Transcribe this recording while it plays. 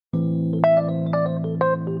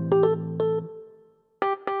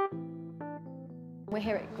we're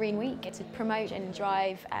here at Green Week to promote and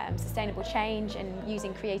drive sustainable change and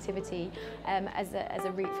using creativity as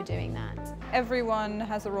a route for doing that. Everyone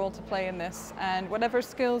has a role to play in this, and whatever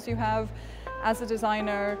skills you have as a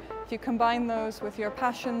designer, if you combine those with your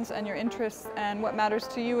passions and your interests and what matters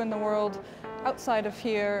to you in the world outside of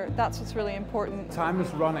here, that's what's really important. Time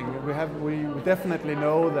is running. We definitely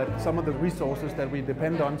know that some of the resources that we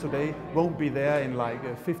depend on today won't be there in like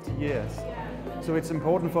 50 years. So it's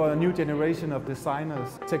important for a new generation of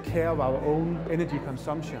designers to take care of our own energy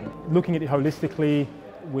consumption. Looking at it holistically,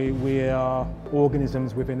 we are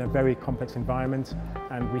organisms within a very complex environment,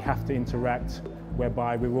 and we have to interact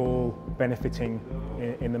whereby we're all benefiting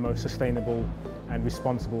in the most sustainable and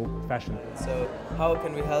responsible fashion. So how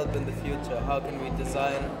can we help in the future? How can we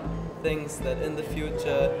design things that in the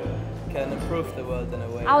future can improve the world in a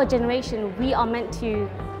way? Our generation, we are meant to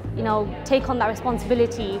take on that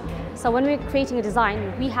responsibility. So when we're creating a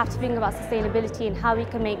design, we have to think about sustainability and how we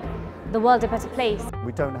can make the world a better place.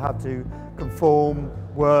 We don't have to conform,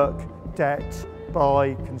 work, debt,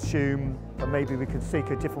 buy, consume, and maybe we can seek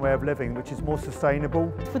a different way of living which is more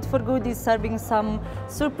sustainable. Food for Good is serving some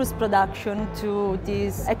surplus production to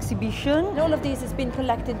this exhibition. All of this has been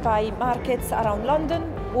collected by markets around London.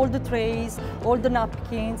 All the trays, all the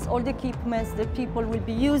napkins, all the equipments that people will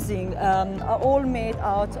be using are all made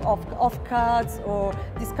out of cards or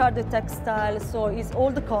discarded textiles, so it's all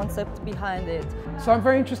the concept behind it. So I'm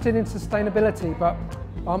very interested in sustainability, but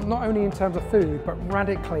not only in terms of food, but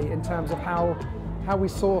radically in terms of how we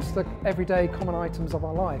source the everyday common items of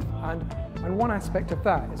our life. And one aspect of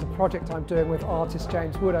that is a project I'm doing with artist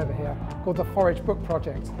James Wood over here called the Forage Book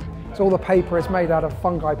Project. So all the paper is made out of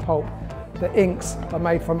fungi pulp. The inks are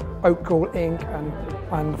made from oak gall ink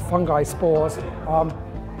and fungi spores.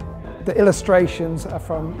 The illustrations are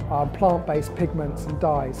from plant-based pigments and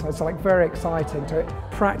dyes. So it's like very exciting to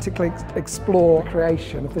practically explore the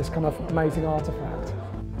creation of this kind of amazing artifact.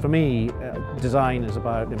 For me, design is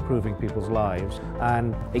about improving people's lives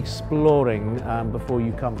and exploring before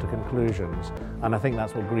you come to conclusions. And I think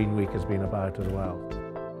that's what Green Week has been about as well.